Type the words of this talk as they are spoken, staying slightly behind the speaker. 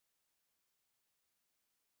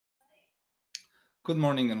Good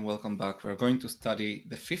morning and welcome back. We're going to study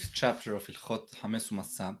the 5th chapter of Ilchot Hames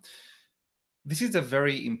U'Matzah. This is a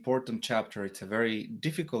very important chapter. It's a very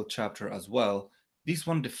difficult chapter as well. This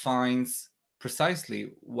one defines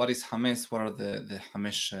precisely what is Hames, what are the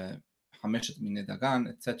Hameshet Minei Dagan,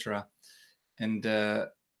 etc. And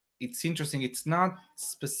it's interesting. It's not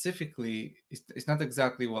specifically, it's not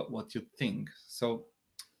exactly what you think. So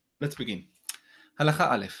let's begin.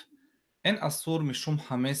 הלכה א', אין אסור משום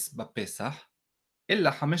חמץ בפסח,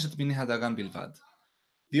 אלא חמשת מיני הדגן בלבד.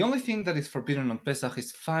 The only thing that is forbidden on Pesach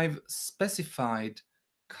is 5 specified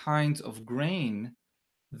kinds of grain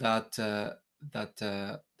that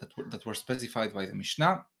were specified by the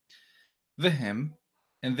Mishnah. Vehem,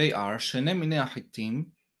 and they are shene minei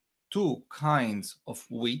hachitim, 2 kinds of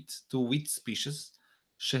wheat, 2 wheat species,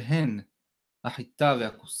 shehen hachita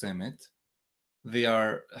ve'kusemet. They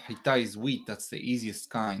are, hachita is wheat, that's the easiest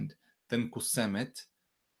kind. Then kusemet,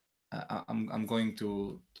 I'm going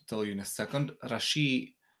to tell you in a second.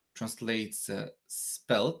 Rashi translates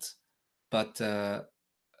spelt, but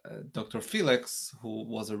Dr. Felix, who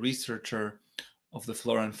was a researcher of the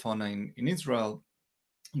flora and fauna in Israel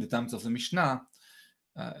in the times of the Mishnah,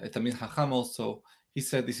 Tamid Hacham also, he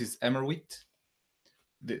said this is emmer wheat,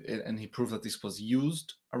 and he proved that this was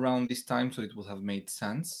used around this time, so it would have made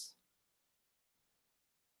sense.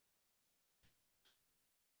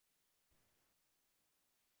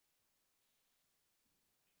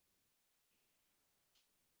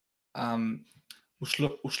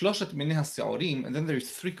 ושלושת מיני השעורים, and then there is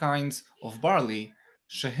 3 kinds of barley,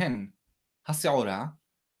 שהן השעורה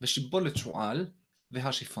ושיבולת שועל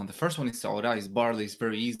והשיפון. The first one is שעורה, is barley, is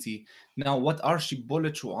very easy. Now what are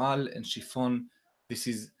שיבולת שועל and שיפון? This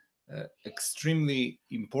is extremely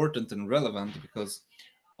important and relevant because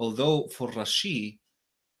although for Rashi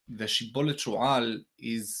the שיבולת שועל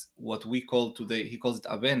is what we call today, he calls it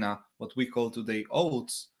avena, what we call today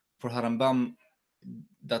oats, for Harambam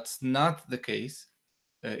that's not the case.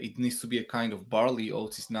 It needs to be a kind of barley.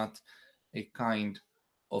 Oats is not a kind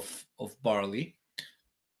of barley.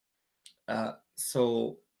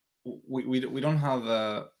 So we don't have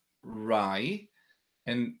a rye,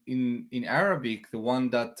 and in Arabic, the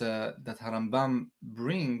one that Harambam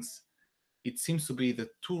brings, it seems to be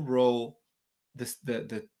the 2-row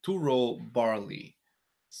the 2-row barley.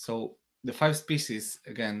 So the 5 species,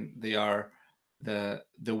 again, they are the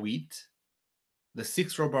wheat, the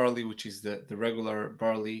 6-row barley, which is the regular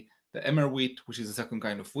barley, the emmer wheat, which is the second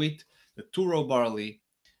kind of wheat, the 2-row barley,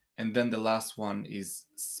 and then the last one is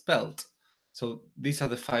spelt. So these are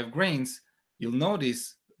the 5 grains. You'll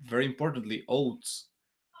notice, very importantly, oats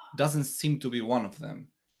doesn't seem to be one of them.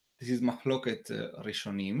 This is mahloket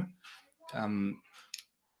rishonim. And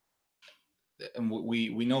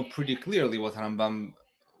we know pretty clearly what Rambam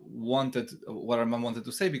wanted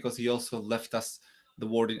to say, because he also left us the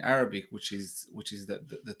word in Arabic, which is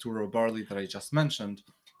the 2-row barley that I just mentioned.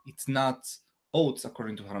 It's not oats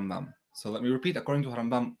according to Rambam. So let me repeat, according to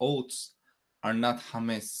Rambam, oats are not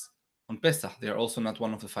hames on Pesach. They are also not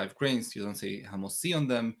one of the 5 grains. You don't say hamosi on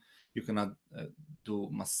them. You cannot do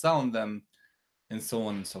masa on them, and so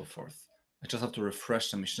on and so forth. I just have to refresh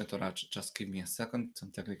the Mishneh Torah. Just give me a second, some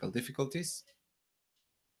technical difficulties.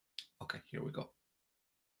 Okay, here we go.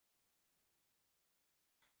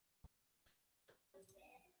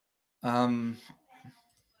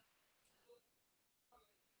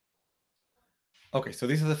 Okay, so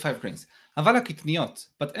these are the 5 grains. אבל הקטניות,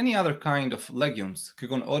 but any other kind of legumes,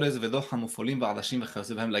 כגון אורז ודוחן ופולים ועדשים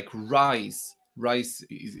וכיוצא בהם, like rice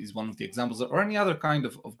is one of the examples, or any other kind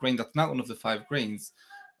of grain that's not one of the 5 grains,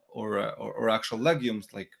 or actual legumes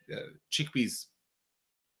like chickpeas,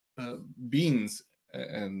 beans,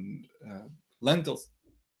 and lentils,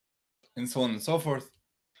 and so on and so forth.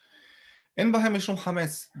 אין בהם משום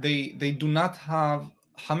חמץ. They do not have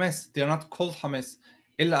חמץ, they are not called חמץ,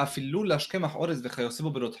 אלא אפילו להשקמח אורז וכיוצא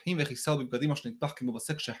בו ברותחים וכיסהו בבגדים או שנטבח כמו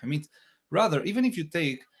בשק שחמית. Rather, even if you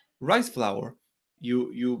take rice flour,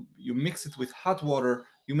 you mix it with hot water,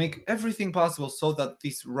 you make everything possible so that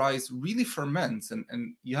this rice really ferments,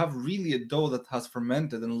 and you have really a dough that has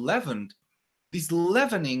fermented and leavened. This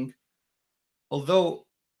leavening, although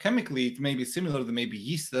chemically it may be similar, there may be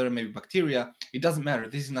yeast there, maybe bacteria, it doesn't matter.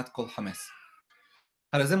 This is not called חמץ.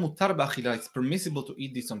 הרי זה מותר באכילה, it's permissible to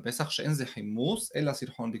eat this on Pesach, שאין זה חימוס, אלא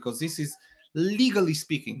סירחון, because this is, legally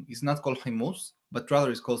speaking, it's not called חימוס, but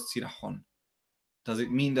rather it's called סירחון. Does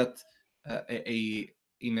it mean that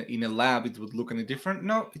in a lab it would look any different?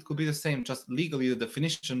 No, it could be the same, just legally the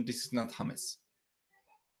definition, this is not חמץ.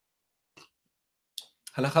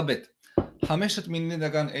 הלכה ב' חמשת מיני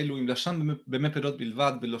דגן אלו, אם לשן במי פירות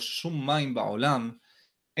בלבד, בלא שום מים בעולם,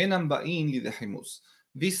 אינם באים לידי חימוס.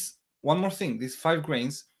 This one more thing, these 5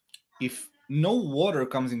 grains, if no water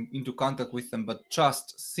comes into contact with them, but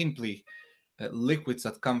just simply liquids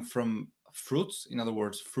that come from fruits, in other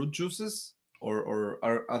words, fruit juices or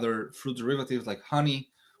other fruit derivatives like honey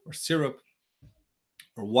or syrup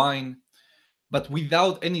or wine, but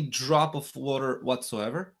without any drop of water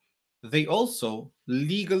whatsoever, they also,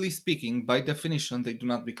 legally speaking, by definition, they do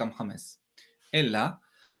not become hames. אלא,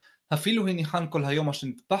 אפילו הניחן כל היום או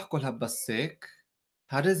שנטבח כל הבסק,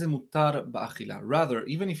 הרי זה מותר באכילה. Rather,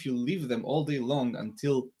 even if you leave them all day long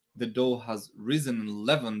until the dough has risen and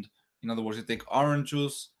leavened, in other words, you take orange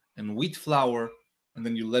juice and wheat flour, and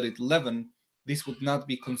then you let it leaven, this would not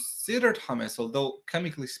be considered hames, although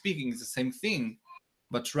chemically speaking it's the same thing,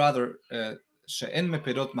 but rather שאין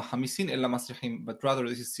מפירות מחמיסין אלא מסריחים, but rather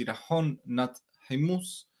this is סירחון, not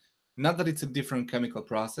חימוס, not that it's a different chemical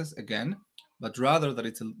process, again, but rather that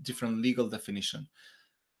it's a different legal definition.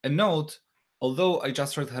 And note, although I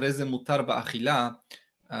just read Hareze Mutar Ba'achila,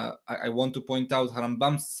 I want to point out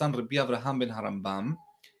Harambam's son Rabbi Avraham ben Harambam,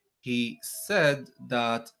 he said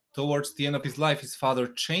that towards the end of his life, his father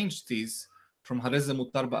changed this from Hareze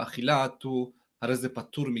Mutar Ba'achila to Hareze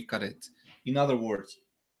Patur Mikaret. In other words,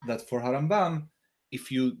 that for Harambam,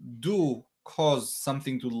 if you do cause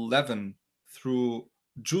something to leaven through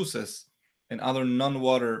juices and other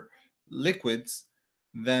non-water liquids,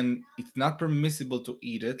 then it's not permissible to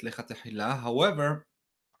eat it, lechatechila. However,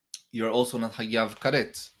 you're also not hayav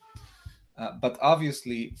karet. But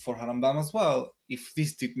obviously, for Harambam as well, if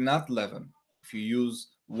this did not leaven, if you use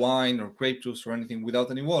wine or grape juice or anything without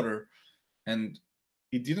any water, and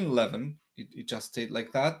it didn't leaven, it just stayed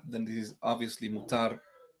like that, then this is obviously mutar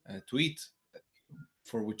to eat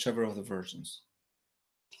for whichever of the versions.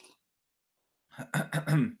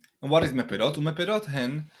 And what is meperot? ומפרות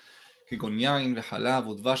הן כגון יין וחלב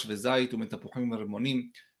ודבש וזית ומתפוחים ורימונים.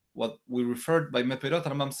 What we referred by meperot,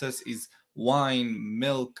 Rambam says, is wine,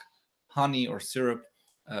 milk, honey or syrup.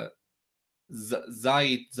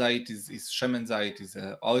 Zait is shemen zait, is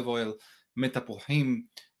olive oil. Metapuhim,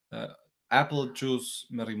 apple juice,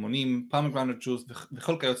 merimonim, pomegranate juice,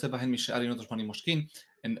 וכל כיוצא בהן משאר ינות השמנים מושקין,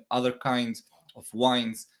 and other kinds of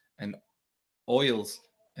wines and oils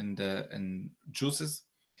and juices.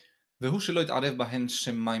 והוא שלא יתערב בהן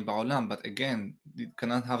שם מים בעולם, but again, it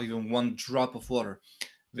cannot have even one drop of water.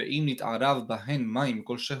 ואם נתערב בהן מים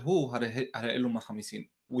כלשהו, הרי אלו מחמיסין.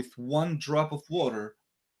 With one drop of water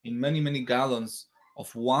in many gallons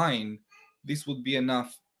of wine, this would be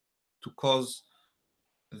enough to cause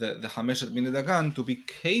the Hameshet Min Dagan to be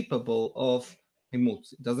capable of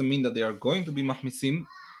himutz. It doesn't mean that they are going to be mahmisim.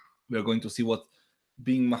 We are going to see what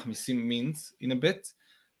being mahmisim means in a bit,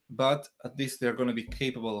 but at least they are going to be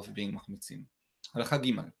capable of being mahmitzim. הלכה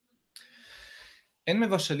ג' אין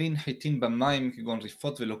מבשלין חיטין במים כגון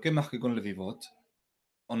ריפות ולא קמח כגון לביבות.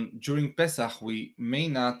 During Pesach, we may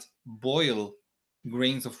not boil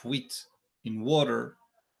grains of wheat in water,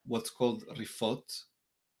 what's called rifot.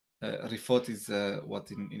 Rifot is what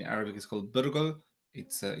in Arabic is called burgul.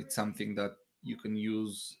 It's something that you can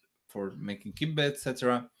use for making kibbeh,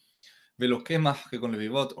 etc. Velo kemach kegon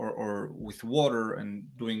levivot, or with water and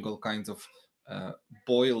doing all kinds of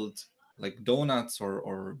boiled like donuts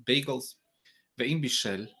or bagels. Ve'im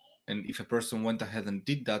bishel, and if a person went ahead and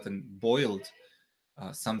did that and boiled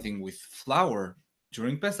something with flour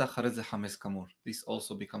during Pesach, hametz kamor. This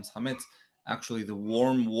also becomes hametz. Actually, the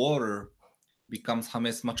warm water becomes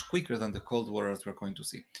hametz much quicker than the cold water, as we're going to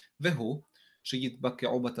see. Vehu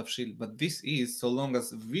sheyitbake'u batavshil. But this is so long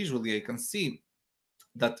as visually I can see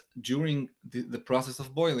that during the process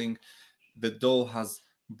of boiling, the dough has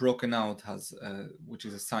broken out, which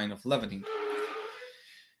is a sign of leavening.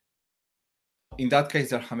 In that case,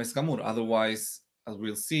 they're hametz kamor. Otherwise, as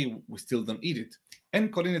we'll see, we still don't eat it. אין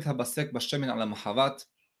קולין את הבסק בשמן על המחבת,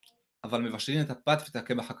 אבל מבשלים את הפת ואת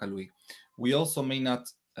הקמח הקלוי. We also may not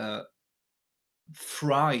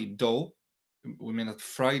fry dough. We may not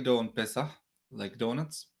fry dough on Pesach, like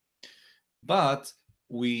donuts, but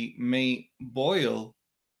we may boil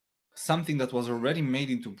something that was already made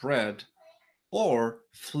into bread or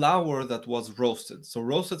flour that was roasted. So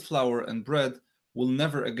roasted flour and bread will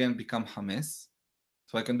never again become hametz,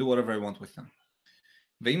 so I can do whatever I want with them.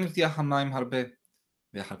 ואם הרתיח המים הרבה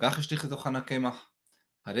ואחר כך השליך לתוכן הקמח,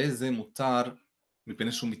 הרי זה מותר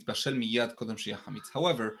מפני שהוא מתבשל מיד קודם שיהיה חמיץ.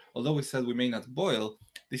 However, although we said we may not boil,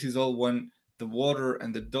 this is all when the water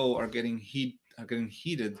and the dough are getting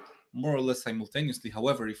heated more or less simultaneously.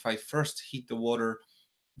 However, if I first heat the water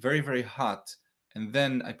very hot and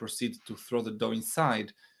then I proceed to throw the dough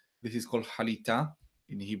inside, this is called halita.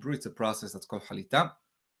 In Hebrew, it's a process that's called halita,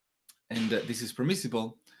 and this is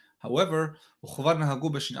permissible. However,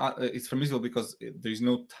 it's permissible because there is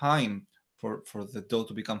no time for the dough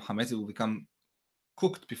to become hametz. It will become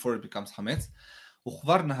cooked before it becomes hametz.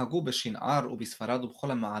 וכבר נהגו בשנער ובספרד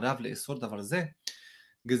ובכל המערב לאסור דבר זה,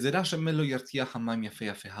 גזירה שמלו ירתיח המים יפה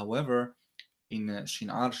יפה. However, in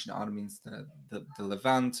Shinar means the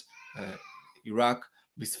Levant, Iraq,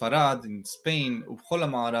 בספרד, in Spain, ובכל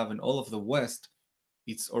המערב, and all of the West,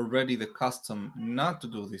 it's already the custom not to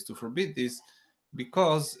do this, to forbid this,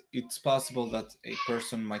 because it's possible that a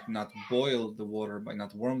person might not boil the water, might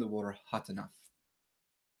not warm the water hot enough.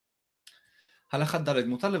 הלכה ד'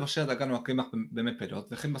 מותר לבשל דגן או הקמח במי פירות,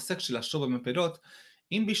 וכן בסק של השור במי פירות,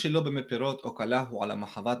 אם בישלו במי פירות או קלהו על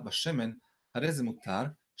המחבת בשמן, הרי זה מותר,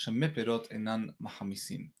 שמי פירות אינן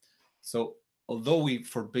מחמיסים. So, although we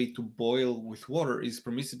forbade to boil with water, it's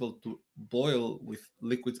permissible to boil with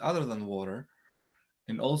liquids other than water,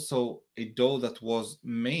 and also a dough that was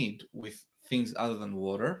made with things other than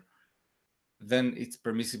water, then it's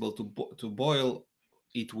permissible to boil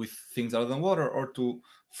it with things other than water or to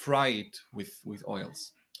fry it with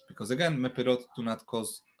oils. Because again, meperot do not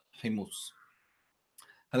cause חימוץ.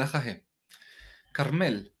 הלכה ה'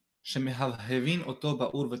 כרמל שמהבהבין אותו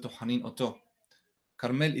באור וטוחנין אותו.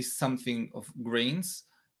 Carmel is something of grains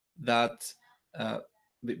that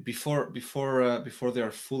before they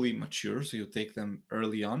are fully mature, so you take them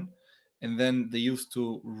early on, and then they used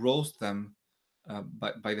to roast them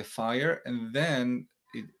by the fire, and then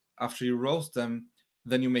after you roast them,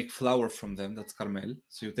 then you make flour from them. That's carmel.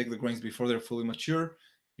 So you take the grains before they're fully mature,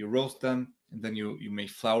 you roast them, and then you make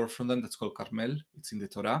flour from them. That's called carmel. It's in the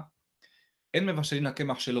Torah. אין מבשלין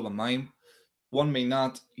הקמח שלו במים. One may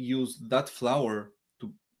not use that flour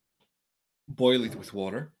to boil it with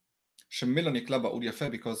water. שמי לא נקלע באור יפה,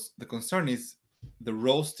 because the concern is the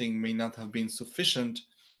roasting may not have been sufficient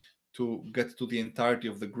to get to the entirety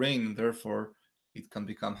of the grain, and therefore it can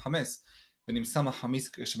become חמץ. ונמסה מחמיץ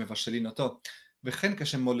כשמבשלין אותו. וכן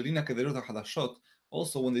כשמוללין הכדרות החדשות,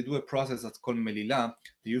 also when they do a process that's called מלילה,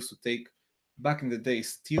 they used to take, back in the day,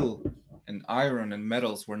 steel and iron and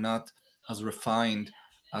metals were not as refined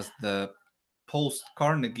as the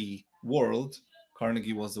post-Carnegie world.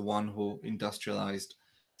 Carnegie was the one who industrialized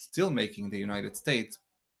steel making in the United States.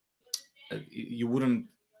 You wouldn't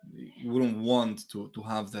want to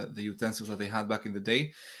have the utensils that they had back in the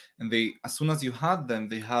day, and they, as soon as you had them,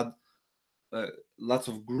 they had lots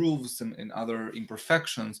of grooves and other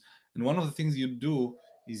imperfections. And one of the things you'd do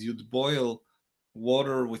is you'd boil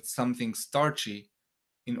water with something starchy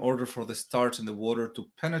in order for the starch and the water to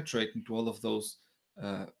penetrate into all of those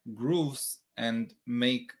grooves and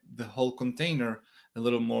make the whole container a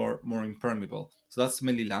little more impermeable. So that's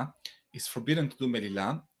melila. It's forbidden to do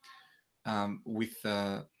melila with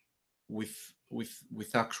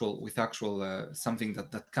actual something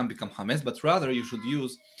that can become hametz, but rather you should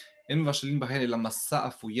use one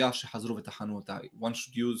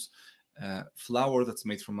should use flour that's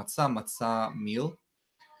made from matzah meal.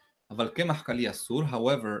 אבל קמח קלי אסור.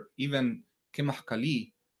 However, even קמח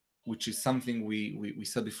קלי, which is something we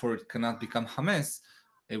said before, it cannot become hametz,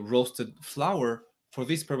 a roasted flour, for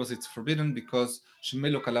this purpose it's forbidden, because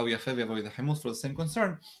שמלו קלה ויפה ויבוא לידי חימוץ, for the same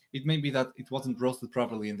concern, it may be that it wasn't roasted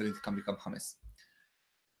properly and then it can become hametz.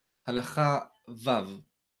 הלכה ו'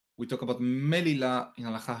 we talk about מלילה in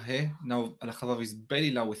הלכה ה', now הלכה ו' is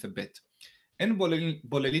בלילה with a bet. אין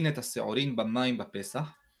בוללין את השעורין במים בפסח,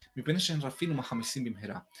 מפני שהן רפין ומחמיסים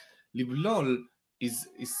במהרה. לבלול is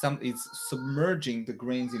submerging the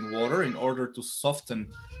grains in water in order to soften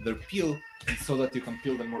their peel, and so that you can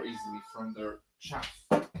peel them more easily from their chaff.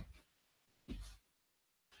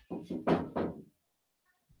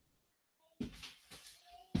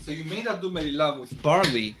 So you may not do melilah with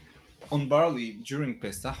barley during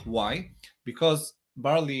Pesach. Why? Because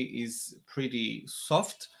barley is pretty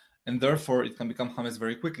soft, and therefore it can become hametz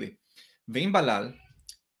very quickly. Ve'im balal,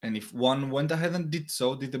 and if one went ahead and did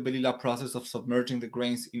the belilah process of submerging the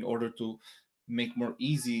grains in order to make more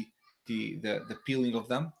easy the peeling of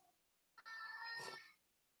them.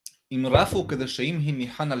 אם רפו כדי שאם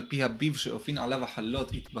הניחן על פי הביב שאופין עליו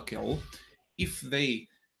החלות יתבקעו, if they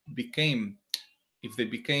became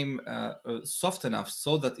soft enough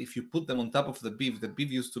so that if you put them on top of the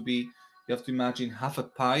beef used to be, you have to imagine half a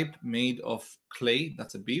pipe made of clay,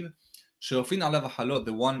 that's a beef, שאופין עליו החלות,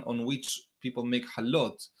 the one on which people make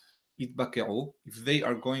halot, יתבקעו, if they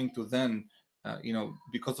are going to then,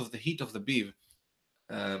 because of the heat of the beef,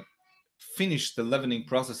 finish the leavening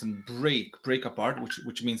process and break apart,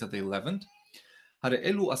 which means that they leavened, הרי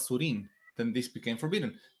אלו אסורים, then this became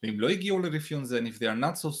forbidden. ואם לא הגיעו לרפיון זה, and if they are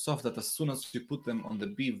not so soft that as soon as you put them on the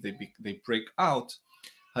beef, they break out,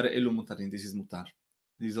 הרי אלו מותרים, this is mutar.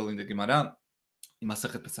 This is all in the Gemara. עם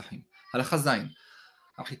מסכת פסחים. הלכה ז',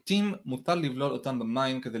 החיטים מותר לבלול אותם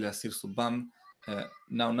במים כדי להסיר סובם.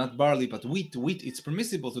 Now not barley but wheat. Wheat, it's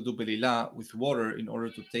permissible to do בלילה with water in order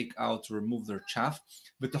to take out, to remove their chaff.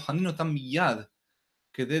 וטוחנין אותם מיד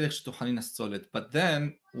כדרך שטוחנין הסולת. But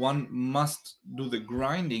then one must do the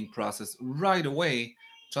grinding process right away,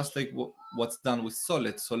 just like what's done with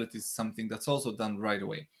solet. Solet is something that's also done right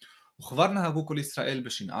away. וכבר נהגו כל ישראל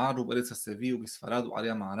בשנער ובארץ הסבי ובספרד וערי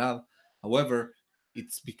המערב. However,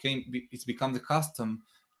 it's become the custom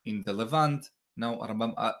in the Levant. Now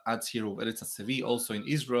Rambam adds here ובארץ הסבי, also in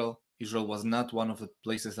Israel. Israel was not one of the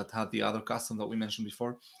places that had the other custom that we mentioned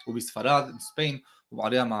before. ובספרד, in Spain,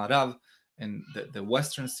 ובערי המערב, and the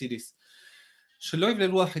western cities. שלא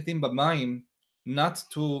יבללו החיטים במים, not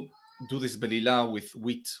to do this בלילה with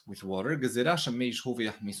wheat, with water, גזירה שמי ישהו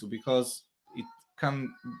ויחמיסו, because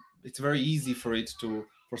it's very easy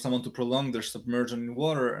for someone to prolong their submersion in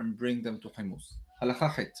water and bring them to חימוס. הלכה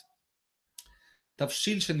ח'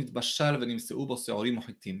 תבשיל שנתבשל ונמצאו בו שעורים או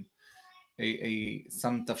חיטים.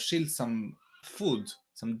 Some תבשיל, some food,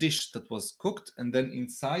 some dish that was cooked, and then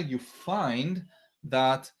inside you find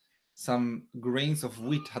that some grains of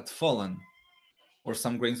wheat had fallen, or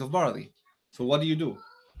some grains of barley. So what do?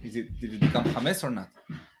 Did it become חמץ or not?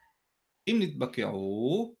 אם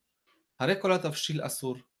נתבקעו, הרי כל התבשיל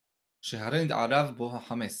אסור, שהרי נתערב בו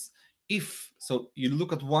החמץ. So you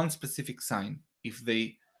look at one specific sign. If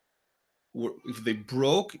they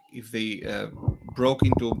broke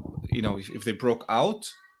into, if they broke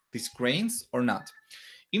out these grains or not.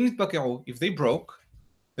 אם נתבקעו, if they broke,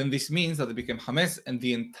 then this means that they became חמץ, and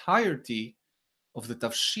the entirety of the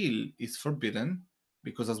tafshil is forbidden,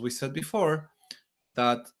 because as we said before,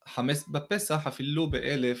 that חמץ בפסח אפילו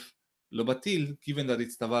באלף לא בטיל, given that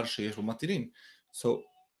it's דבר שיש בו מתירים. So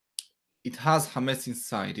it has חמץ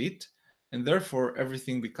inside it, and therefore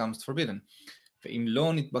everything becomes forbidden. ואם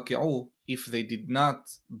לא נתבקעו, if they did not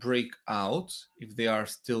break out, if they are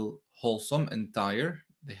still wholesome, entire,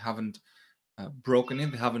 they haven't broken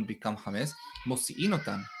it, they haven't become חמץ, מוציאין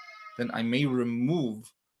אותן, then I may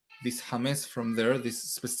remove this חמץ from there, these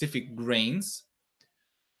specific grains,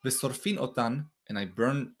 ושורפין אותן, and I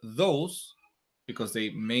burn those, because they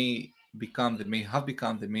may be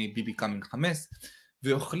becoming חמץ,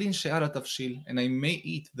 ואוכלין שאר התבשיל, and I may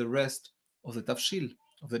eat the rest of the תבשיל,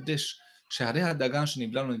 of the dish, שהרי הדגן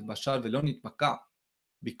שנבלל ונתבשל ולא נתבקע,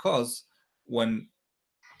 because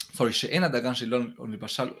שאין הדגן שלא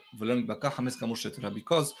נתבשל ולא נתבקע חמץ כאמור שתורה,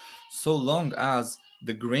 because so long as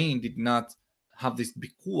the grain did not have this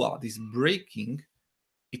ביקוע, this breaking,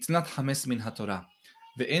 it's not חמץ מן התורה.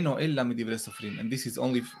 ואינו אלא מדברי סופרים, and this is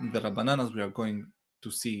only the רבנן, as we are going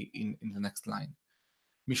to see in the next line.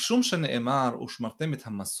 משום שנאמר ושמרתם את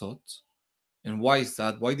המסות, and why is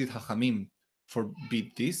that? Why did חכמים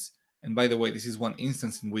forbid this? And by the way, this is one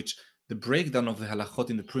instance in which the breakdown of the halachot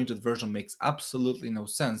in the printed version makes absolutely no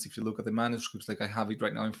sense. If you look at the manuscripts like I have it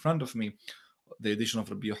right now in front of me, the edition of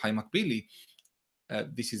Rabbi Yochai Makbili,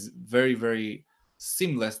 this is very, very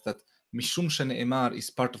seamless, that Mishum shene'emar is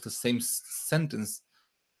part of the same sentence.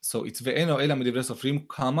 So it's ve'eno ela midivre sofrim,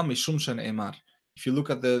 kama Mishum shene'emar. If you look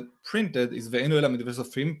at the printed, it's ve'eno ela midivre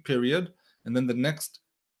sofrim, period, and then the next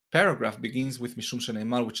paragraph begins with Mishum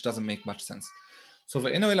shene'emar, which doesn't make much sense. So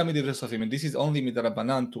ve'eno ela midivre sofrim, and this is only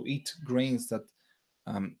midarabanan, to eat grains that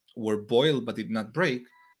were boiled but did not break.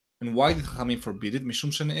 And why did Chachamim forbid it?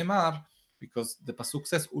 Mishum shene'emar, because the pasuk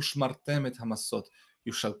says ushmartem et hamasot,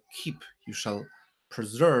 you shall keep, you shall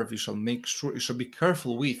preserve, you shall make sure, you shall be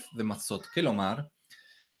careful with the matzot. Kelomar,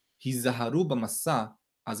 hizaharu b'masa,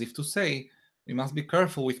 as if to say, we must be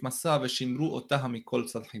careful with masa v'shimru otaha mikol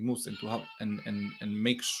tzad chimus, and to have and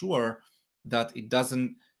make sure that it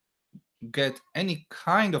doesn't get any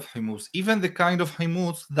kind of chimus, even the kind of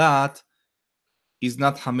chimus that is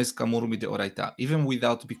not hames kamur mideoraita, even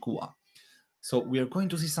without bikua. So we are going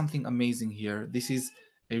to see something amazing here. This is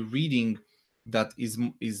a reading that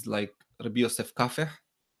is like Rabbi Yosef Kafeh,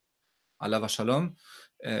 alav shalom,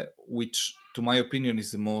 which, to my opinion,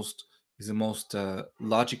 is the most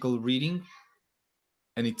logical reading,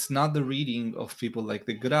 and it's not the reading of people like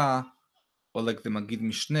the Gra or like the Magid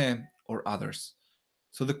Mishneh or others.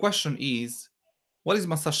 So the question is, what is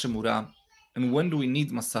Masa Shemura, and when do we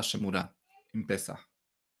need Masa Shemura in Pesach?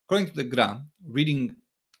 According to the Gra, reading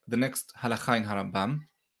the next halakha in Harambam,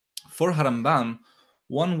 for Harambam,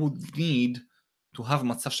 one would need to have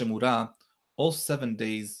Matzah Shemura all 7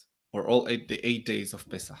 days or all 8 days of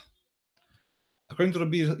Pesach. According to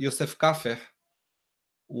Rabbi Yosef Kafeh,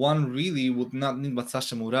 one really would not need Matzah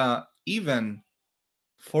Shemura even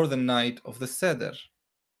for the night of the Seder.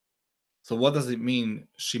 So what does it mean,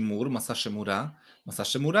 Shimur, Matzah Shemura? Matzah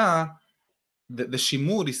Shemura the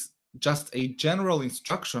shimur is just a general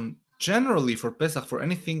instruction, generally for Pesach, for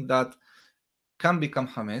anything that can become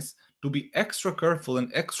hames, to be extra careful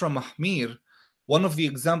and extra mahmir. One of the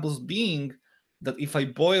examples being that if I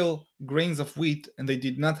boil grains of wheat and they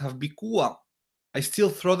did not have bikua, I still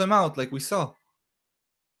throw them out like we saw.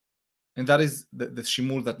 And that is the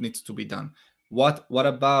shimur that needs to be done. What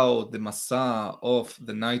about the masa of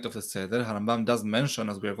the night of the Seder? Harambam does mention,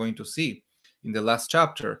 as we are going to see in the last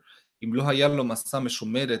chapter, Im lo haya lo masa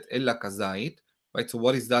meshumeret ella kazait, right? So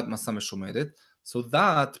what is that masa meshumeret? So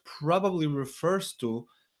that probably refers to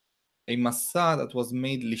a masa that was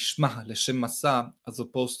made lishma, leshem masa, as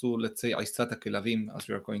opposed to, let's say, aisat kelavim, as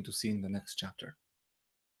we are going to see in the next chapter.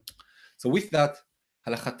 So with that,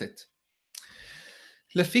 halachatet.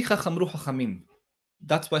 לפיכך אמרו חכמים.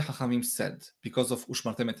 That's why חכמים said, because of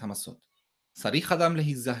ושמרתם את המסות. צריך אדם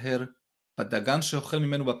להיזהר בדגן שאוכל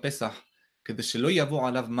ממנו בפסח, כדי שלא יבוא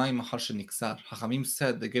עליו מים אחר שנקסר. חכמים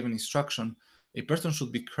said, they gave an instruction, a person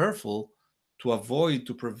should be careful to avoid,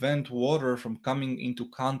 to prevent water from coming into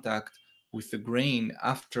contact with the grain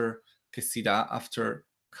after כסירה, after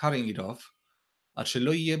cutting it off, עד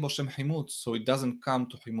שלא יהיה בו שם חימוץ, so it doesn't come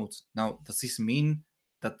to חימוץ. Now, does this mean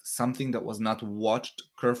that something that was not watched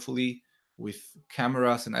carefully with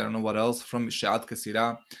cameras and I don't know what else from She'at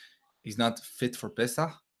Kesira is not fit for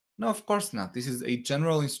Pesach? No, of course not. This is a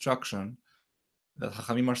general instruction that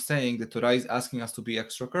Chachamim are saying the Torah is asking us to be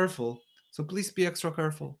extra careful, so please be extra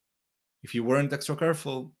careful. If you weren't extra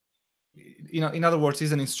careful, in other words,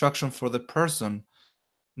 it's an instruction for the person,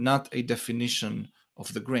 not a definition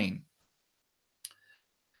of the grain.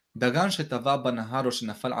 דגן שטבע בנהר או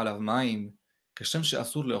שנפל עליו מים, כשם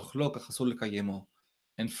שאסור לאוכלו, כך אסור לקיימו.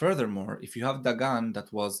 And furthermore, if you have dagan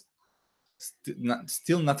that was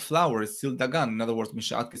still not flour, it's still dagan, in other words,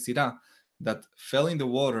 mishat kesira, that fell in the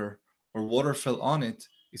water or water fell on it,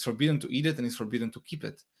 it's forbidden to eat it and it's forbidden to keep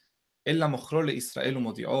it. אלא מוכרו לישראל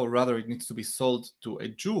ומודיעו, rather it needs to be sold to a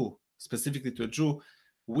Jew, specifically to a Jew,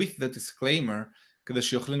 with the disclaimer, כדי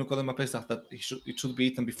שיאכלנו קודם בפסח, that it should be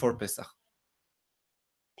eaten before Pesach.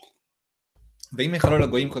 ואם מכרו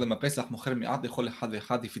לגויים קודם בפסח, מוכר מעט לכל אחד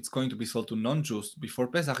ואחד. If it's going to be sold to non-Jews before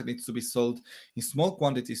Pesach, it needs to be sold in small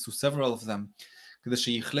quantities to several of them, כדי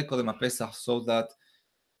שיחלה קודם הפסח, so that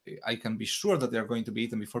I can be sure that they are going to be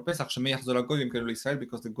eaten before Pesach, שמא יחזור הגוי וימכרו לישראל,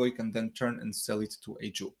 because the goy can then turn and sell it to a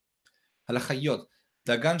Jew. הלחיות,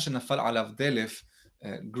 דגן שנפל עליו דלף,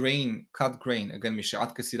 grain, cut grain, again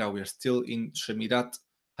משעת כסירה, we are still in שמירת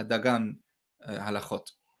הדגן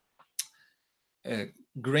הלכות.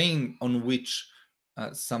 Grain on which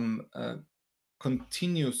some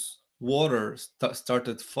continuous water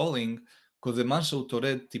started falling, so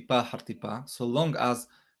long as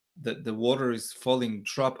the water is falling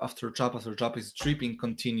drop after drop after drop, is dripping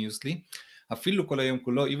continuously,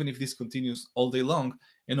 even if this continues all day long,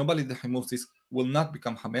 this will not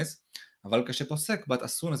become hames. But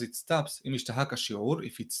as soon as it stops,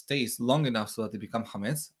 if it stays long enough so that it becomes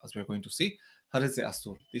hames, as we're going to see,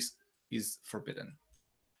 this is forbidden.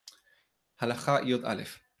 Halacha Yod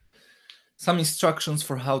Aleph. Some instructions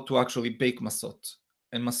for how to actually bake masot.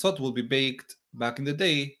 And masot will be baked back in the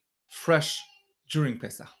day, fresh during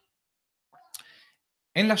Pesach.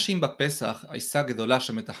 אין להשאיר בפסח עיסה גדולה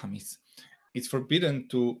שמתחמיץ. It's forbidden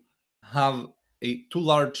to have too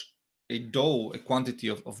large a dough, a quantity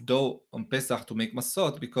of dough on Pesach to make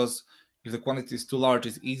masot, because if the quantity is too large,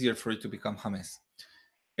 it's easier for it to become hames.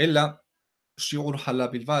 אלא שיעור חלה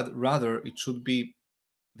בלבד, rather it should be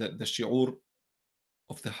the shi'ur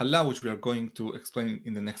of the halal, which we are going to explain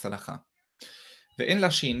in the next halacha. The en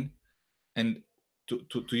lashin, and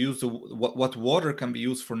to use what water can be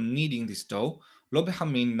used for kneading this dough, lo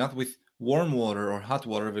behamin, not with warm water or hot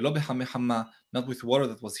water, velo behame hamma, not with water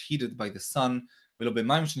that was heated by the sun, velo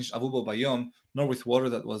b'mayim shenish'avu bo bayom, nor with water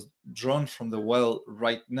that was drawn from the well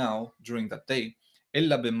right now during that day,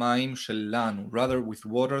 ella b'mayim shelanu, rather with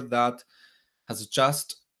water that has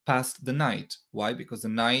just passed the night. Why? Because the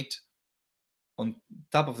night on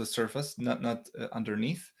top of the surface, not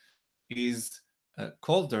underneath, is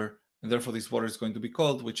colder, and therefore this water is going to be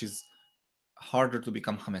cold, which is harder to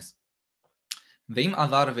become hames. And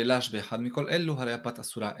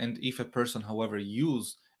if a person, however,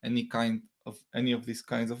 use any of these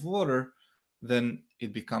kinds of water, then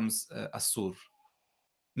it becomes asur.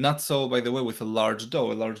 Not so, by the way, with a large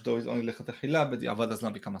dough. A large dough is only lechatechila, but the avad does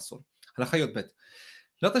not become asur. הלכה י"ב.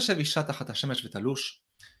 לא תשב אישה תחת השמש ותלוש,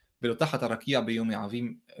 ולא תחת הרקיע ביום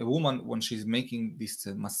העבים. A woman, when she's making this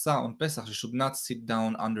masa on Pesach, she should not sit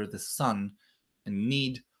down under the sun and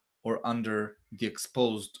knead, or under the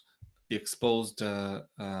exposed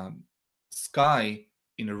sky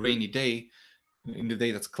in a rainy day, in the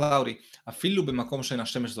day that's cloudy, אפילו במקום שאין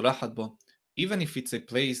השמש זורחת בו, even if it's a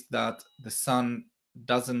place that the sun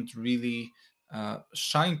doesn't really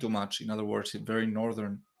shine too much, in other words, in very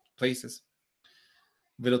northern places.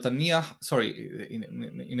 ולא תניח,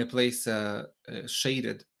 in a place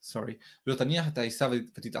shaded, ולא תניח את העיסה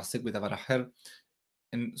ותתעסק בדבר אחר.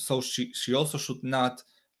 And so she also should not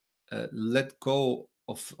let go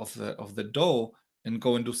of the dough and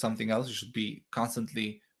go and do something else. You should be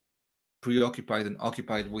constantly preoccupied and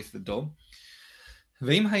occupied with the dough.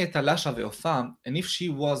 ואם הייתה לשה ועופה, and if she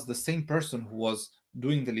was the same person who was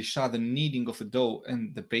doing the lisha, the kneading of the dough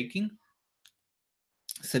and the baking,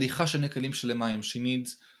 סליחה שני כלים של מים, she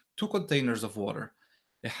needs 2 containers of water.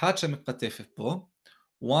 אחד שמקטפת בו,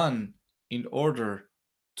 one in order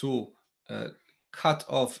to cut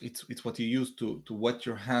off, it's what you use to wet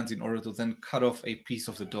your hands in order to then cut off a piece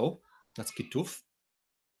of the dough, that's כיתוף.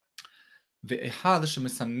 ואחד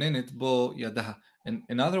שמסננת בו ידה, and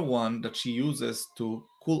another one that she uses to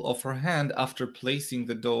cool off her hand after placing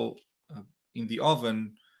the dough in the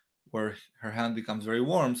oven where her hand becomes very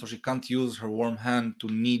warm, so she can't use her warm hand to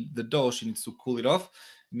knead the dough, she needs to cool it off,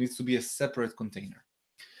 it needs to be a separate container.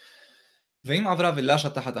 ואם עברה ולשה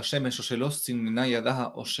תחת השמש, או שלא סיננה ידה,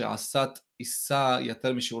 או שעשת עיסה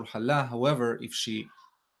יותר משיעור חלה, however, if she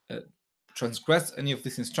transgressed any of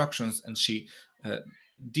these instructions and she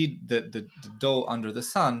did the dough under the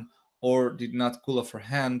sun, or did not cool off her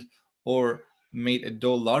hand, or made a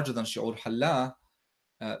dough larger than shi'ur hallah,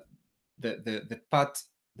 the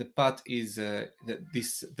pot is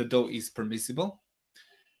the dough is permissible.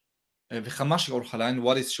 וכמה שיעור חלה, and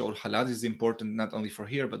what is שיעור חלה? This is important not only for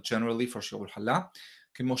here but generally for שיעור חלה.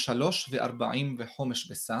 כמו 3.40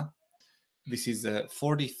 וחומש בשר. This is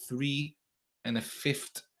 43 and a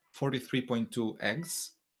fifth, 43.2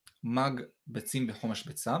 eggs. מג ביצים בחומש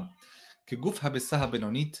ביצה. כגוף הביצה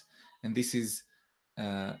הבינונית, and this is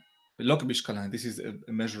לא כמשקלה, this is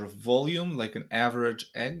a measure of volume, like an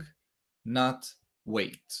average egg, not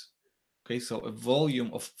weight. Okay, so a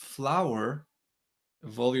volume of flour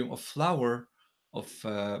of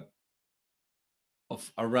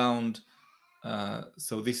around,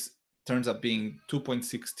 so this turns up being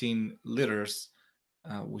 2.16 liters,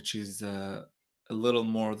 which is a little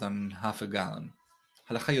more than half a gallon.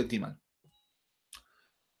 הלכה י"ג.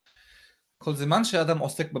 כל זמן שאדם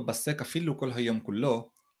עוסק בבסק אפילו כל היום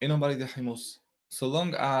כולו, אינו בא לידי חימוס. So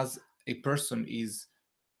long as a person is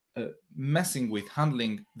messing with,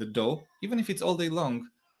 handling the dough, even if it's all day long,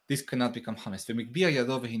 this cannot become חמץ. ומגביה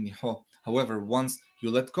ידו והניחו. However, once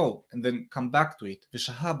you let go and then come back to it,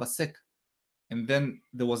 ושהה בסק, and then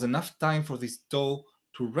there was enough time for this dough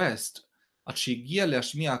to rest, עד שהגיע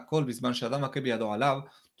להשמיע הכל בזמן שאדם מכה בידו עליו,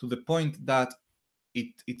 to the point that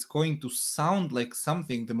it's going to sound like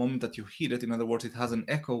something the moment that you heat it. In other words, it has an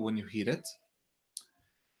echo when you heat it.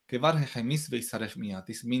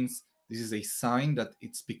 This means this is a sign that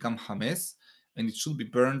it's become hames and it should be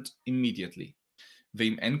burnt immediately.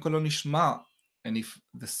 And if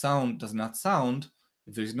the sound does not sound,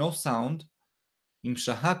 if there is no sound,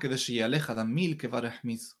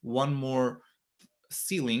 one more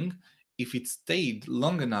sealing, if it stayed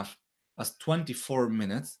long enough as 24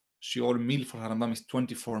 minutes, shiur mil for Harambam is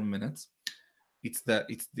 24 minutes. It's the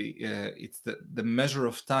measure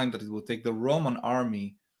of time that it will take the Roman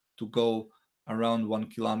army to go around 1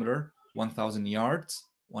 kilometer, 1,000 yards,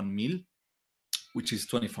 1 mil, which is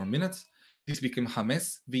 24 minutes. This became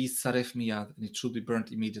hames v'yisaref miyad, and it should be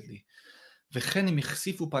burnt immediately. V'chen im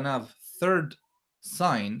ichsifu panav, third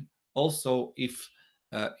sign, also if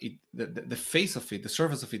the face of it, the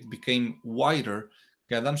surface of it became wider,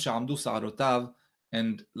 כאדם שעמדו שערותיו,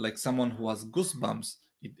 and like someone who has goosebumps,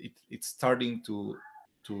 it's starting to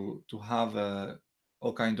have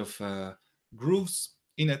all kind of grooves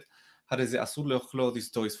in it. הרי זה אסור לאכלו, this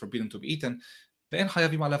dough is forbidden to be eaten. ואין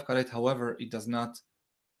חייבים עליו כרת, however, it does not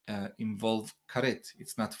involve karet.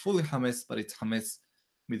 It's not fully hames, but it's hames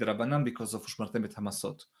midrabanan because of ushmartem et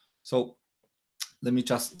hamasot. So let me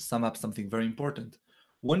just sum up something very important.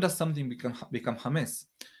 When does something become hames?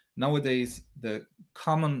 Nowadays, the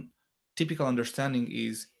common typical understanding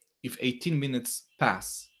is if 18 minutes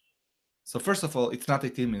pass. So first of all, it's not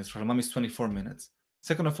 18 minutes. For Rambam is 24 minutes.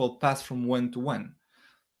 Second of all, pass from when to when.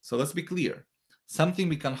 So let's be clear. Something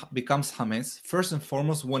becomes hames first and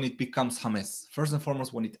foremost when it becomes hames. First and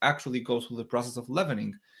foremost when it actually goes through the process of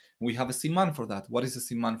leavening. We have a siman for that. What is a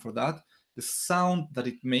siman for that? The sound that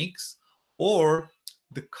it makes, or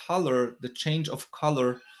the color, the change of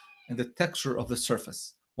color and the texture of the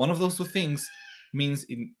surface. One of those two things means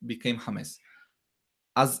it became hames.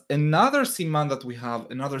 As another siman that we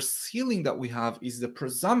have, another sealing that we have, is the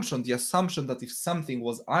presumption, the assumption that if something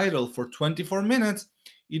was idle for 24 minutes,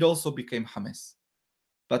 it also became hames.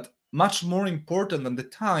 But much more important than the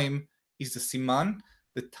time is the siman.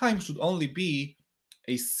 The time should only be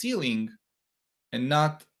a sealing and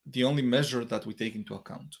not the only measure that we take into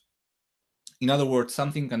account. In other words,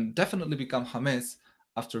 something can definitely become hames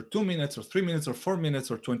after 2 minutes or 3 minutes or 4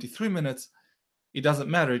 minutes or 23 minutes. It doesn't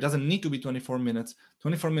matter. It doesn't need to be 24 minutes.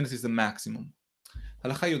 24 minutes is the maximum.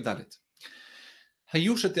 הלכה י"ד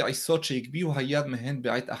היו שתי עיסות שהגביהו היד מהן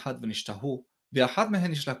בעת אחת ונשתהו, ואחת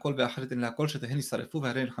מהן יש לה קול ואחרת אין לה קול, שתיהן ישרפו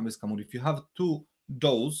והרי הן חמץ כאמור. If you have two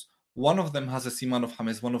doughs, one of them has a siman of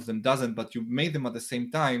hames, one of them doesn't, but you made them at the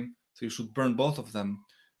same time, so you should burn both of them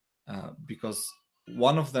because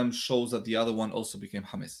one of them shows that the other one also became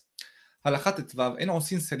hames. הלכה ט"ו אין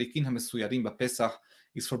עושים סליקין המסוירים בפסח.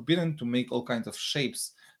 It's forbidden to make all kinds of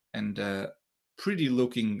shapes and pretty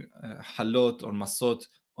looking halot or masot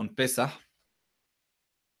on Pesach.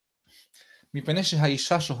 מפני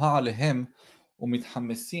שהאישה שוהה עליהם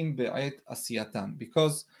ומתחמסים בעת עשייתם.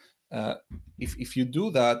 Because if you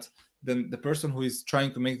do that, then the person who is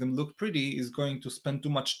trying to make them look pretty is going to spend too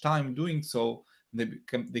much time doing so, they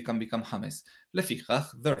can become hames.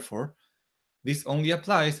 לפיכך, therefore, this only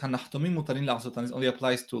applies, הנחתומים מותרים לעשותן, this only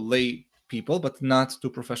applies to lay people, but not to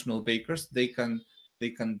professional bakers. They can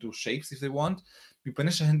do shapes if they want.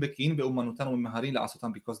 מפני שהן בקיאים באומנותן וממהרים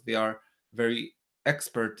לעשותן, because they are very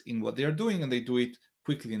expert in what they are doing and they do it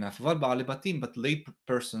quickly enough. אבל בעלי בתים, but lay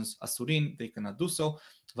persons אסורים, they cannot do so.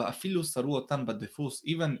 ואפילו שרו אותן בדפוס,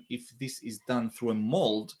 even if this is done through a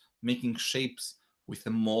mold, making shapes with a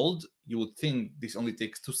mold, you would think this only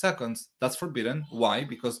takes 2 seconds. That's forbidden. Why?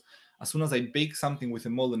 Because as soon as I bake something with a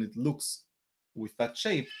mold and it looks with that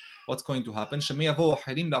shape, what's going to happen?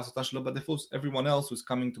 Everyone else who's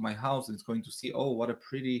coming to my house and is going to see, oh, what a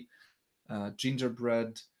pretty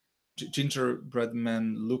gingerbread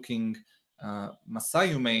man looking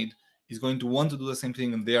Masai you made, is going to want to do the same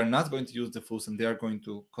thing, and they are not going to use the fus, and they are going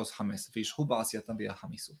to cause hames.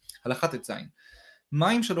 הלכה ט"ז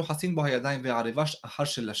מים שלא חסין בו הידיים והערבה אחר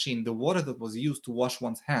של לשין, the water that was used to wash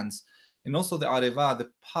one's hands, and also the areva, the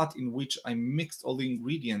pot in which I mixed all the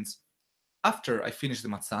ingredients after I finished the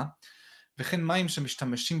matzah. וכן מים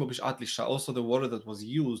שמשתמשים בו בשעת לישה, also the water that was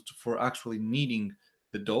used for actually kneading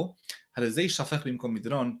the dough. הרי זה יישפך במקום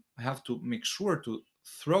מדרון. I have to make sure to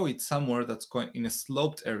throw it somewhere that's going in a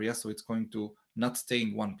sloped area, so it's going to not stay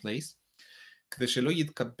in one place. כדי שלא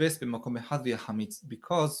יתקבץ במקום אחד ויחמיץ,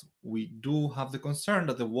 because we do have the concern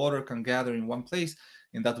that the water can gather in one place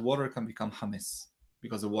and that water can become hames,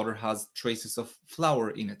 because the water has traces of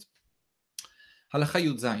flour in it. הלכה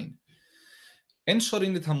י"ז אין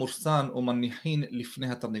שורים את המורסן או מניחין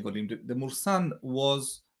לפני התרנגולים. The mursan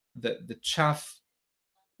was the chaff,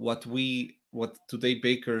 what today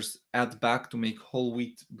bakers add back to make whole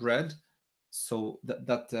wheat bread. So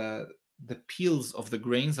the peels of the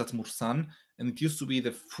grains, that's mursan, and it used to be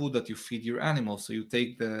the food that you feed your animals. So you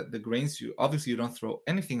take the grains, you don't throw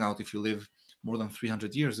anything out if you live more than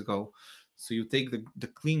 300 years ago. So you take the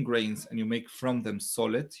clean grains and you make from them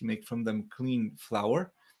solet, you make from them clean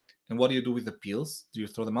flour. And what do you do with the peels? Do you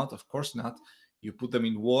throw them out? Of course not. You put them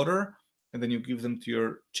in water and then you give them to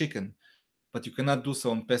your chicken. But you cannot do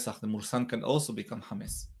so on Pesach. The mursan can also become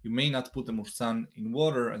hames. You may not put the mursan in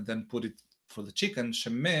water and then put it for the chicken.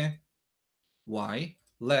 Shemeh, why?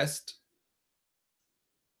 Lest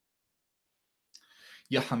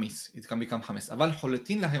Yahamis, it can become hames. אבל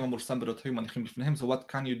חולטין להם המורסן ברותחים מניחים לפניהם. So what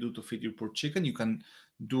can you do to feed your poor chicken? You can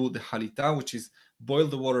do the halita, which is boil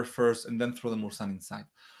the water first and then throw the mursan inside.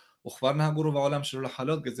 וכבר נהגו בעולם שלא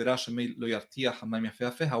לחלות גזירה שמי לא ירתיח המים יפה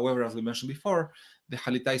יפה. However, as we mentioned before, the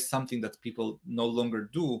halita is something that people no longer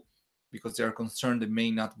do because they are concerned they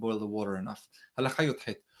may not boil the water enough. הלכה י"ח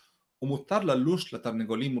ומותר ללוש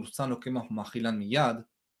לתרנגולים מורסן או קמח ומאכילן מיד,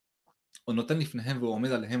 או נותן לפניהם והוא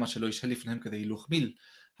עומד עליהם אשר לא ישהה לפניהם כדי הילוך מיל.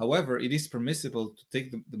 However, it is permissible to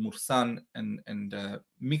take the mursan and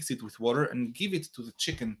mix it with water and give it to the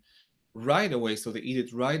chicken right away, so they eat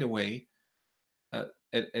it right away.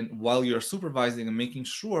 And while you're supervising and making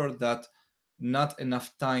sure that not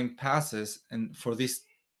enough time passes, and for this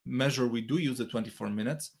measure we do use the 24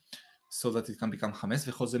 minutes so that it can become hames.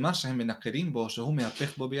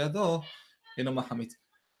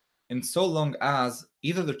 And so long as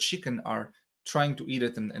either the chicken are trying to eat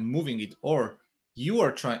it and moving it, or you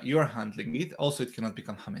are handling it, also it cannot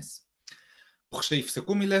become hames.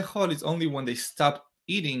 It's only when they stop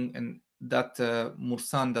eating and that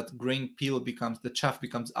mursan, that grain peel the chaff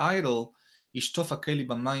becomes idle, then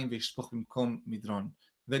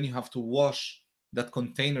you have to wash that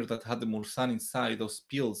container that had the mursan inside, those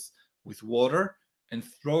pills, with water and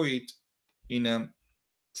throw it in a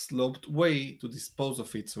sloped way to dispose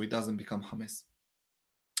of it so it doesn't become hames.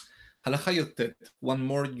 Halacha yotet, one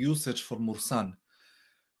more usage for mursan.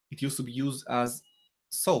 It used to be used as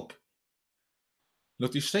soap. לא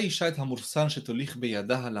תשתה אישה את המורסן שתוליך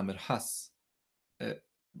בידה למרחס.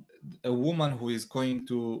 A woman who is going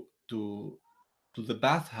to the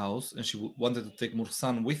bathhouse and she wanted to take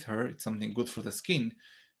mursan with her, it's something good for the skin,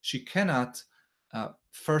 she cannot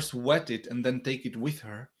first wet it and then take it with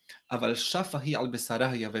her. אבל שפה היא על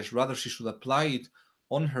בשרה היבש, rather she should apply it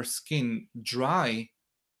on her skin dry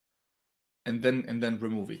and then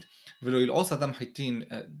remove it. ולא ילעוס אדם חיטין,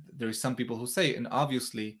 there is some people who say, and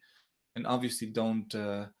obviously don't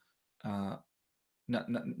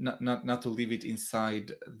not to leave it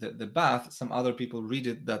inside the bath. Some other people read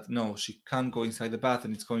it that no, she can't go inside the bath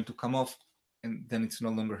and it's going to come off, and then it's no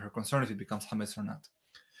longer her concern if it becomes hames or not.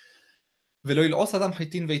 ולא ילעוס אדם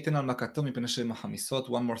חיטין וייתן על מכתו מפני שהן החמיסות.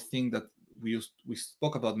 One more thing that we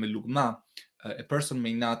spoke about, melugma, a person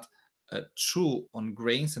may not chew on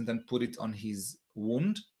grains and then put it on his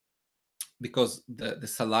wound, because the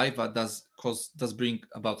saliva does bring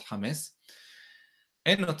about hames.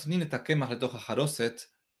 אין נותנים את הקמח לתוך החרוסת.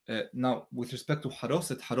 Now, with respect to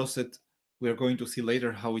haroset, we are going to see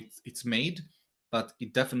later how it's made, but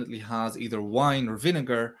it definitely has either wine or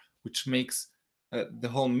vinegar, which makes the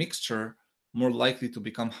whole mixture more likely to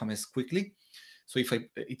become hames quickly. So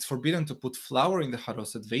it's forbidden to put flour in the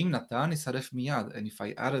haroset, ve'im natan yisaref miyad, and if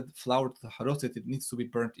I added flour to the haroset, it needs to be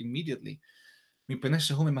burnt immediately.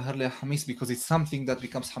 Because it's something that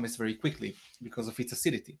becomes hames very quickly because of its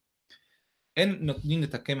acidity. אין נותנים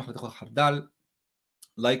את הקמח לתוך החרדל.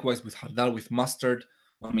 Likewise with חרדל, with mustard,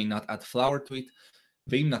 one may not add flour to it.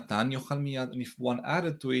 ואם נתן יאכל מיד, and if one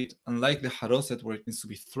added to it, unlike the haroset where it needs to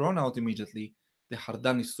be thrown out immediately, the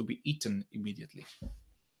חרדל needs to be eaten immediately.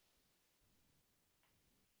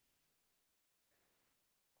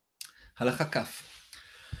 הלכה כף.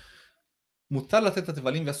 מותר לתת את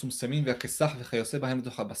התבלים והסומסמים והכסח וכיוצא בהם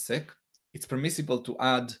לתוך הבסק. It's permissible to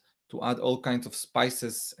add all kinds of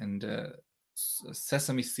spices and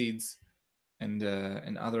sesame seeds and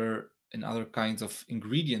other kinds of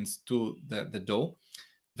ingredients to the dough.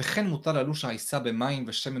 וכן מותר ללוש העיסה במים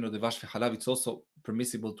ושמן ודבש וחלב. It's also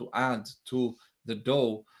permissible to add to the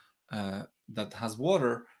dough that has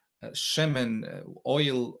water, shemen,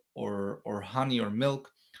 oil or honey or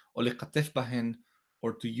milk, או לקטף בהן,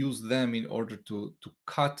 or to use them in order to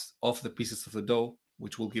cut off the pieces of the dough,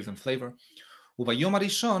 which will give them flavor. וביום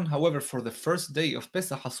הראשון, however, for the first day of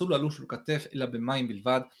Pesach, אסור ללוש ולקטף אלא במים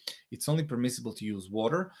בלבד. It's only permissible to use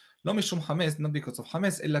water. לא משום חמץ, not because of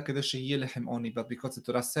חמץ, אלא כדי שיהיה לחם עוני, but because the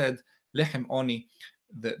Torah said, לחם עוני,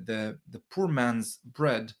 the poor man's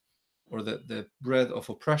bread, or the bread of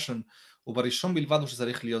oppression, ובראשון בלבד הוא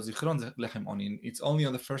שצריך להיות זיכרון, זה לחם עוני. It's only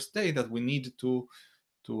on the first day that we need to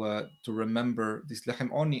remember this לחם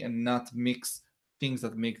עוני and not mix things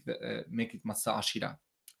that make it מצה עשירה.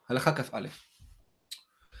 הלכה כ"א.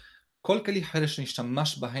 כל כלי חרש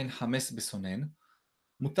שנשתמש בהן חמס בסונן,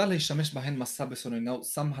 מותר להשתמש בהן מסע בסונן. Now,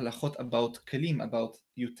 some halachot about kelim, about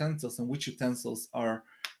utensils, and which utensils are,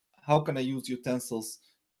 how can I use utensils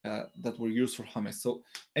that were used for hames. So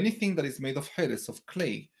anything that is made of xeres, of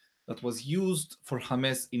clay, that was used for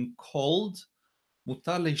hames in cold,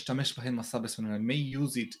 מותר להשתמש בהן מסע בסונן. I may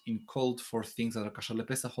use it in cold for things that are כשר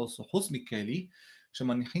לפסח also. חוץ מכלי,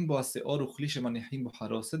 שמניחים בו השאור וכלי שמניחים בו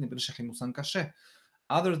חרוסת, מפני שחימוסן קשה.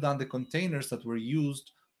 Other than the containers that were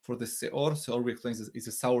used for the seor, we explain is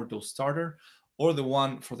a sourdough starter, or the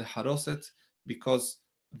one for the haroset, because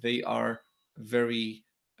they are very,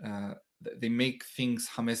 they make things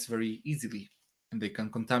hames very easily, and they can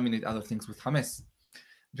contaminate other things with hames.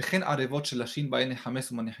 וכן ערבות שלשים בהן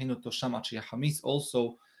חמס ומניחין אותו שם עד שיהיה חמיס.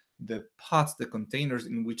 Also, the pots, the containers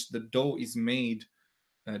in which the dough is made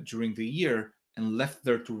during the year and left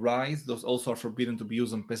there to rise, those also are forbidden to be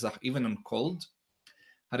used on Pesach, even on cold.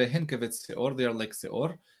 הרי הן כבד שאור, they are like שאור,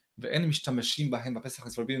 ואין משתמשים בהן בפסח,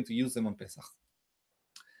 it's forbidden to use them on פסח.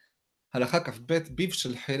 הלכה כ"ב, ביב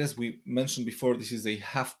של חרס, we mentioned before, this is a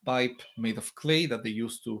half pipe made of clay that they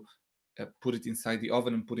used to put it inside the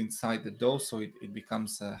oven and put inside the dough, so it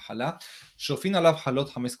becomes חלה. שופין עליו חלות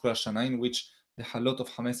חמס כל השנה, in which the חלות of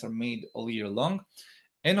חמס are made all year long.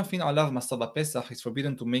 אין אופין עליו מסע בפסח, it's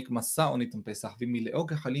forbidden to make מסע on it on פסח, ומילאו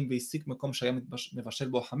כחלים והסיק מקום שהיה מבשל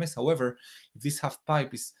בו החמס. However, if this half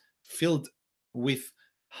pipe is filled with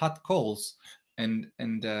hot coals and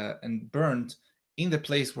burned in the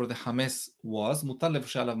place where the חמס was, מותר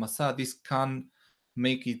לבשל עליו מסע, this can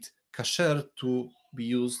make it kasher to be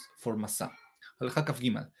used for מסע. הלכה כ"ג.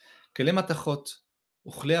 כלי מתכות,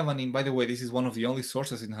 וכלי אבנים. By the way, this is one of the only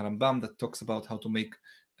sources in Harambam that talks about how to make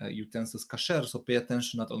utensils kasher, so pay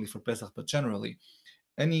attention not only for Pesach but generally.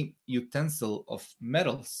 Any utensil of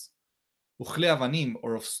metals, וכלי אבנים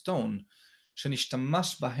or of stone,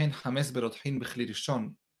 שנשתמש בהן חמץ ברותחין בכלי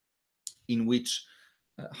ראשון, in which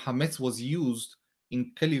חמץ was used in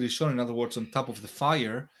כלי ראשון, in other words, on top of the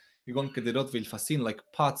fire, כגון קדרות ואלפסין, like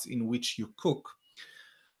pots in which you cook.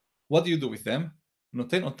 What do you do with them?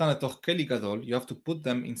 נותן אותן לתוך כלי גדול, you have to put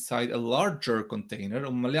them inside a larger container,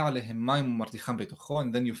 וממלא עליהם מים ומרתיחם בתוכו,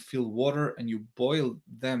 and then you fill water and you boil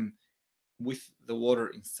them with the water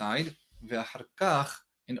inside, ואחר כך,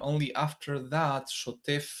 and only after that,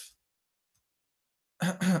 שוטף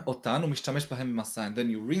אותן ומשתמש בהם במסע, and then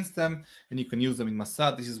you rinse them and you can use them in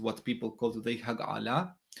מסע. This is what people call today הגעלה.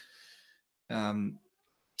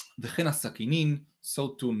 וכן הסכינים,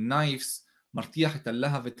 so too knives, מרתיח את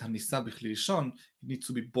הלהב ואת הניסה בכלי ראשון, it needs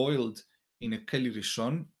to be boiled in a כלי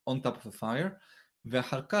ראשון, on top of the fire,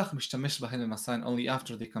 ואחר כך משתמש בהן במסע, and only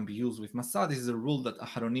after they can be used with מסע. This is a rule that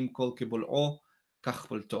אחרונים כל כבולעו, כך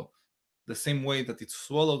פולטו. The same way that it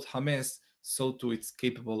swallowed חמץ, so too it's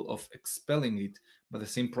capable of expelling it by the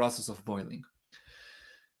same process of boiling.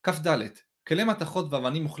 כ"ד, כלי מתכות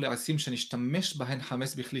ואבנים וכלי עשים שנשתמש בהן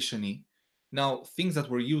חמץ בכלי שני. Now, things that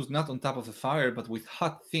were used not on top of the fire, but with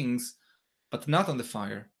hot things, but not on the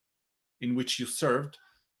fire, in which you served,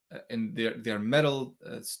 and they're metal,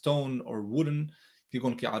 stone, or wooden,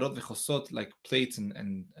 כגון קערות וכוסות, like plates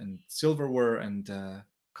and silverware and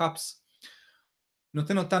cups.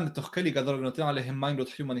 נותן אותן לתוך כלי גדול ונותן עליהם מים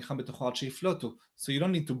רותחים ומניחם בתוכו עד שיפלוטו. So you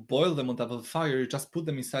don't need to boil them on top of the fire, you just put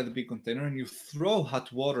them inside the big container and you throw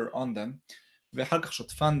hot water on them. ואחר כך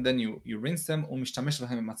שוטפן, then you rinse them, ומשתמש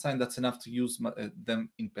בהם במצה, and that's enough to use them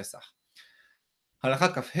in פסח.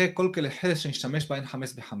 הלכה כ"ה, כל כלי חרס שנשתמש בהן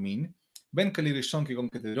חמץ בחמין, בין כלי ראשון כגון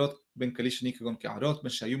קדרות, בין כלי שני כגון קערות, בין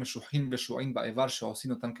שהיו משוחים ושועין באיבר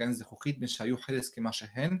שעושים אותן כעין זכוכית, בין שהיו חרס כמה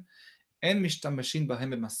שהן, אין משתמשים בהם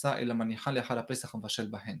במסע, אלא מניחה לאחר הפסח ומבשל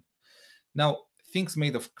בהן. Now, things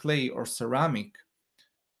made of clay or ceramic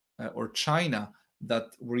or china that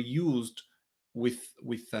were used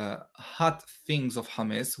with hot things of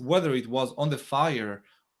hametz, whether it was on the fire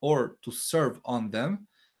or to serve on them,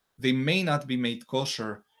 they may not be made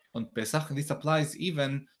kosher on Pesach. And this applies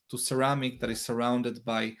even to ceramic that is surrounded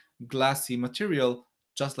by glassy material,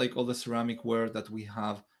 just like all the ceramic ware that we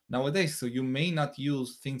have nowadays. So you may not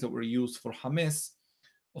use things that were used for hametz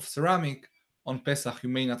of ceramic on Pesach. You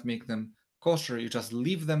may not make them kosher. You just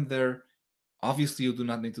leave them there. Obviously, you do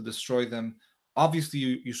not need to destroy them. Obviously,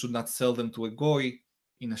 you should not sell them to a goy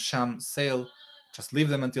in a sham sale. Just leave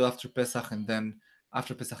them until after Pesach, and then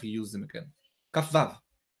after Pesach you use them again. כ"ו,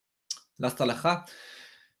 last הלכה,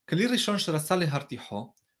 כלי ראשון שרצה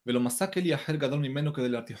להרתיחו, ולא מסע כלי אחר גדול ממנו כדי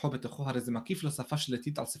להרתיחו בתוכו, הרי זה מקיף לו שפה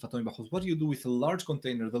שלטית על שפתו מבחוץ. What do you do with a large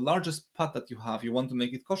container, the largest pot that you have? You want to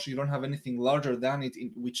make it kosher, you don't have anything larger than it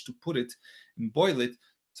in which to put it and boil it.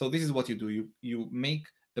 So this is what you do. You make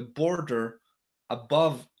a border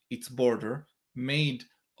above its border made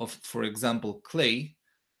of, for example, clay,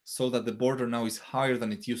 so that the border now is higher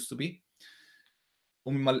than it used to be.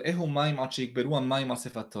 וממלאהו מים עד שיגברו המים על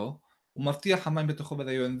שפתו, ומבטיח המים בתוכו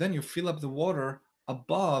בדיו, and then you fill up the water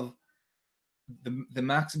above the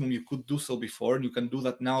maximum you could do so before, and you can do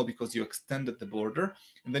that now because you extended the border,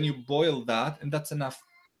 and then you boil that, and that's enough.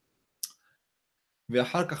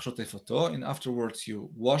 ואחר כך שוטף אותו, and afterwards you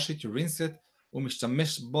wash it, you rinse it,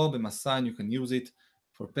 ומשתמש בו במסע, and you can use it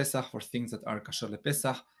for Pesach, for things that are kasher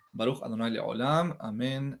לפסח. ברוך אדוני לעולם,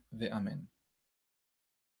 אמן ואמן.